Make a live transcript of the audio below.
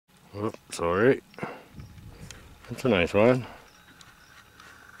Oh, sorry. That's a nice one.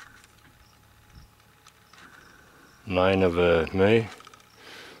 9 of May.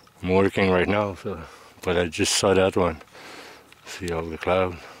 I'm working right now, so, but I just saw that one. See all the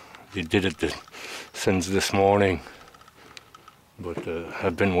cloud. They did it since this morning, but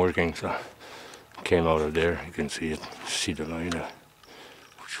I've been working, so came out of there. You can see it. See the line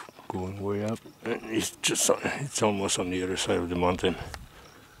going way up. And it's almost on the other side of the mountain.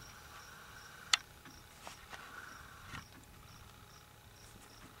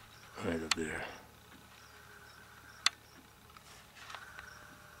 Right up there.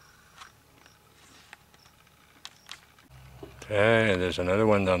 Yeah, there's another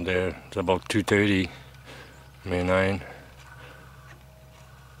one down there. It's about 2:30, May 9.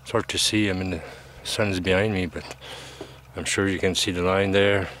 It's hard to see. I mean, the sun's behind me, but I'm sure you can see the line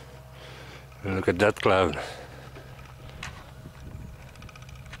there. And look at that cloud.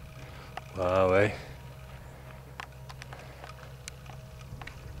 Wow, eh?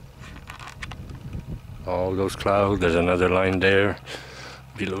 All those clouds. There's another line there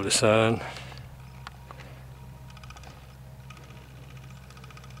below the sun.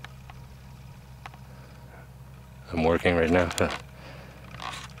 I'm working right now, so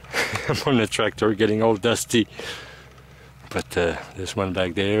I'm on the tractor getting all dusty. But this one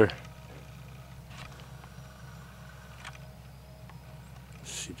back there.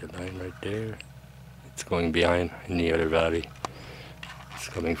 See the line right there? It's going behind in the other valley. It's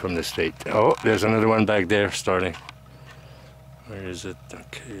coming from the state. Oh, there's another one back there starting. Where is it?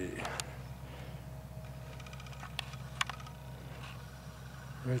 Okay.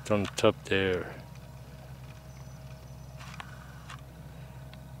 Right on top there.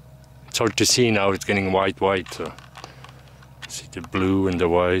 It's hard to see now, it's getting white, so see the blue and the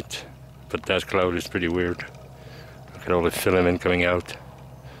white, but that cloud is pretty weird. Look at all the filament coming out.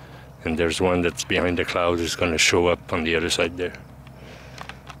 And there's one that's behind the cloud is going to show up on the other side there.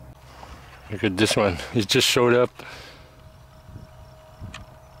 Look at this one, it just showed up.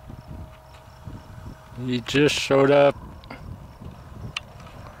 He just showed up.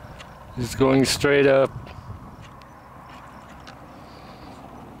 He's going straight up.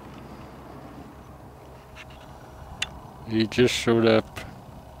 He just showed up.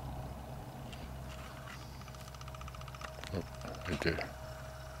 Oh, right there.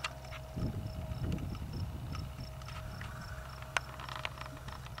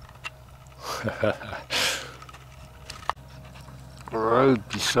 Right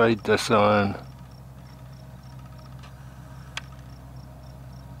beside the sun.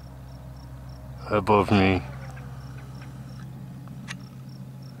 Above me.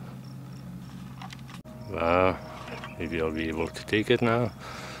 Wow. Maybe I'll be able to take it now.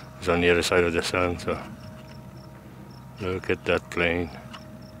 It's on the other side of the sun, so look at that plane.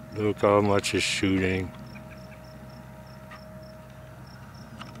 Look how much it's shooting.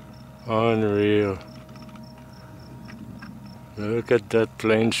 Unreal. Look at that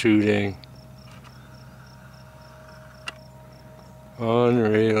plane shooting.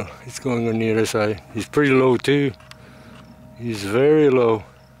 Unreal. It's going on the other side. He's pretty low too. He's very low.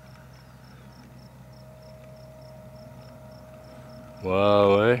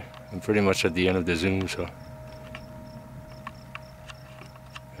 Wow, eh? I'm pretty much at the end of the zoom, so.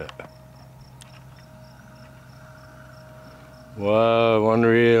 Yeah. Wow,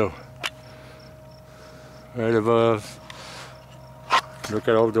 unreal. Right above. Look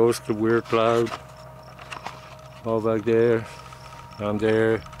at all those weird clouds. All back there. Down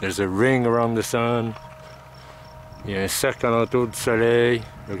there. There's a ring around the sun. Il y a un cercle autour du soleil.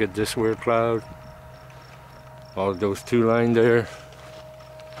 Look at this weird cloud. All those two lines there.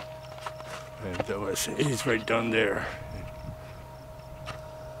 And he's right down there.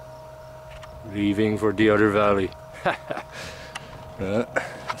 Leaving for the other valley.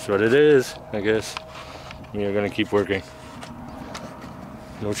 That's what it is, I guess. We are gonna keep working.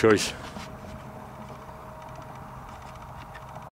 No choice.